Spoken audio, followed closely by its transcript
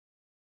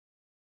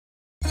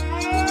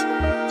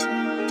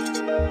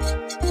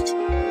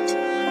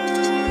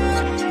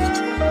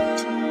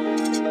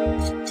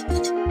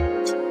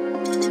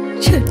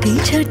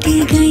छोटी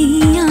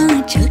गैया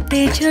छोटे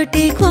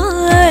छोटे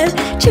ग्वाल,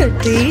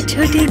 छोटी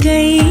छोटी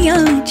गैया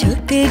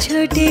छोटे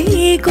छोटे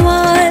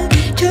ग्वाल।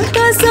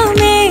 छोटा सा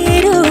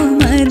मेरो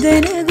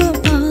मदन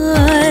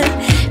गोपाल,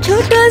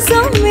 छोटा सा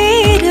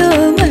मेरो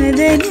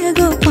मदन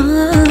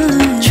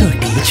गोपाल।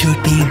 छोटी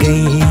छोटी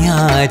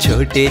गैया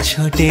छोटे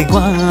छोटे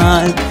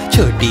ग्वाल,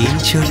 छोटी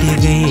छोटी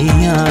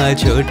गैया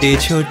छोटे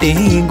छोटे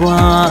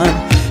ग्वाल।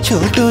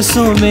 छोटो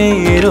सो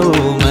मेरो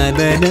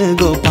मदन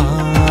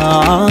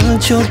गोपाल,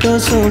 छोटो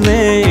सो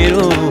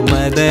मेरो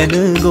मदन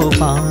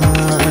गोपाल।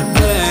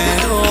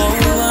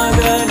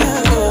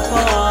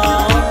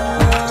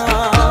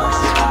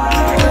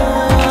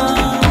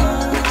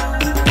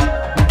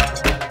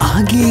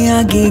 आगे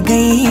आगे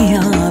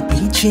गैया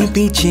पीछे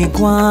पीछे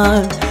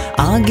ग्वाल,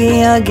 आगे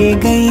आगे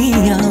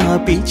गैया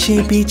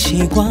पीछे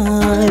पीछे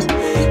ग्वाल।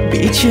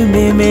 बीच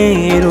में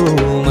मेरो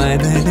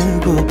मदन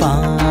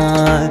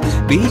गोपाल,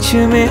 बीच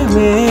में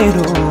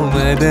मेरो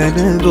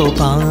मदन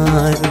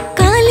गोपाल।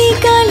 काली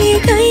काली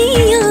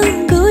गैया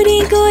गोरी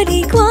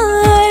गोरी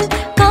ग्वाल,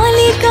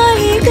 काली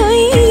काली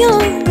गैया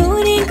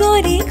गोरी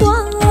गोरी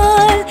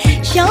ग्वाल।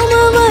 श्याम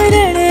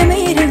वरण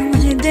मेरो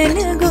मदन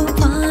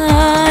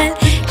गोपाल,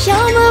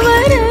 श्याम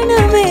वरण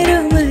मेरो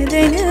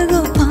मदन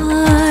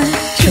गोपाल।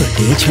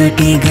 छोटी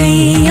छोटी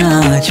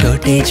गैया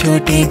छोटे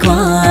छोटे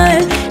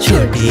ग्वाल,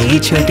 छोटी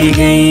छोटी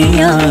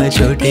गैया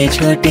छोटे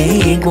छोटे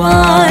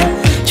ग्वाल।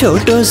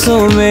 छोटो सो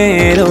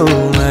मेरो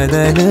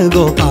मदन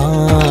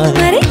गोपाल,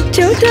 अरे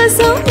छोटा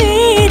सा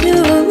मेरो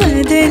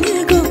मदन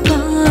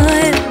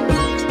गोपाल।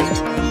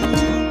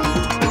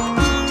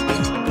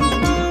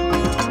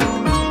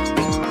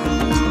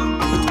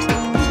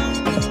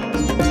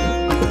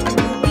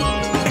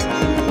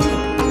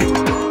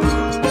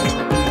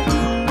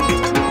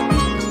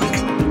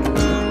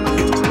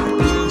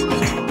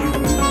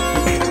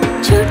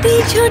 छोटी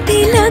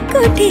छोटी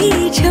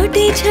लकुटी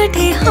छोटे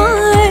छोटे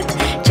हाथ,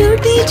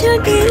 छोटी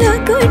छोटी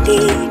लकुटी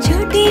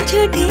छोटी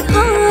छोटी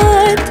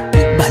हाथ।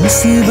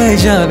 बंसी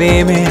बजावे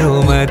मेरो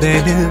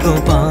मदन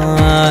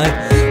गोपाल,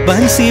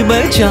 बंसी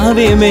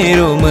बजावे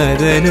मेरो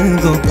मदन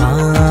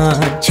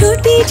गोपाल।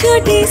 छोटी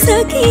छोटी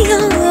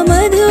सखियाँ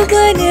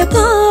मधुबन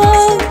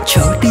बाग,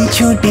 छोटी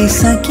छोटी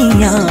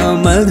सखियाँ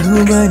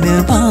मधुबन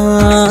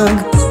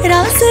बाग।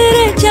 रास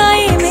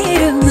रचाए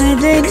मेरो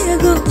मदन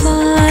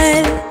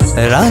गोपाल,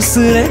 रास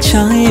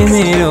रचाए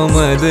मेरो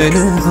मदन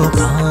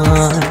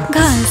गोपाल।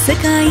 घास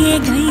खाए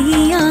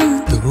गैया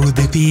दूध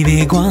पीवे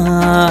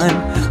ग्वाल,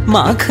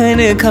 माखन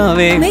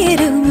खावे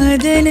मेरो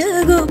मदन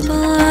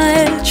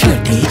गोपाल।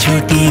 छोटी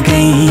छोटी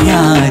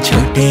गैया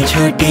छोटे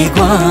छोटे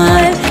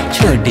ग्वाल,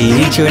 छोटी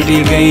छोटी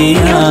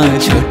गैया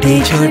छोटे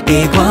छोटे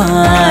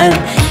ग्वाल।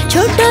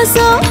 छोटा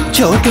सा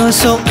छोटो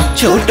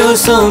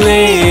सो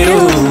मेरो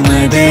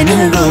मदन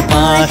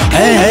गोपाल,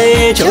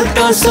 है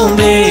छोटो सो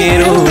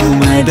मेरो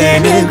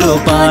मदन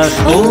गोपाल।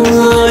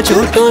 ओ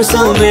छोटो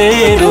सो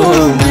मेरो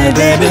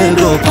मदन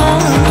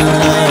गोपाल।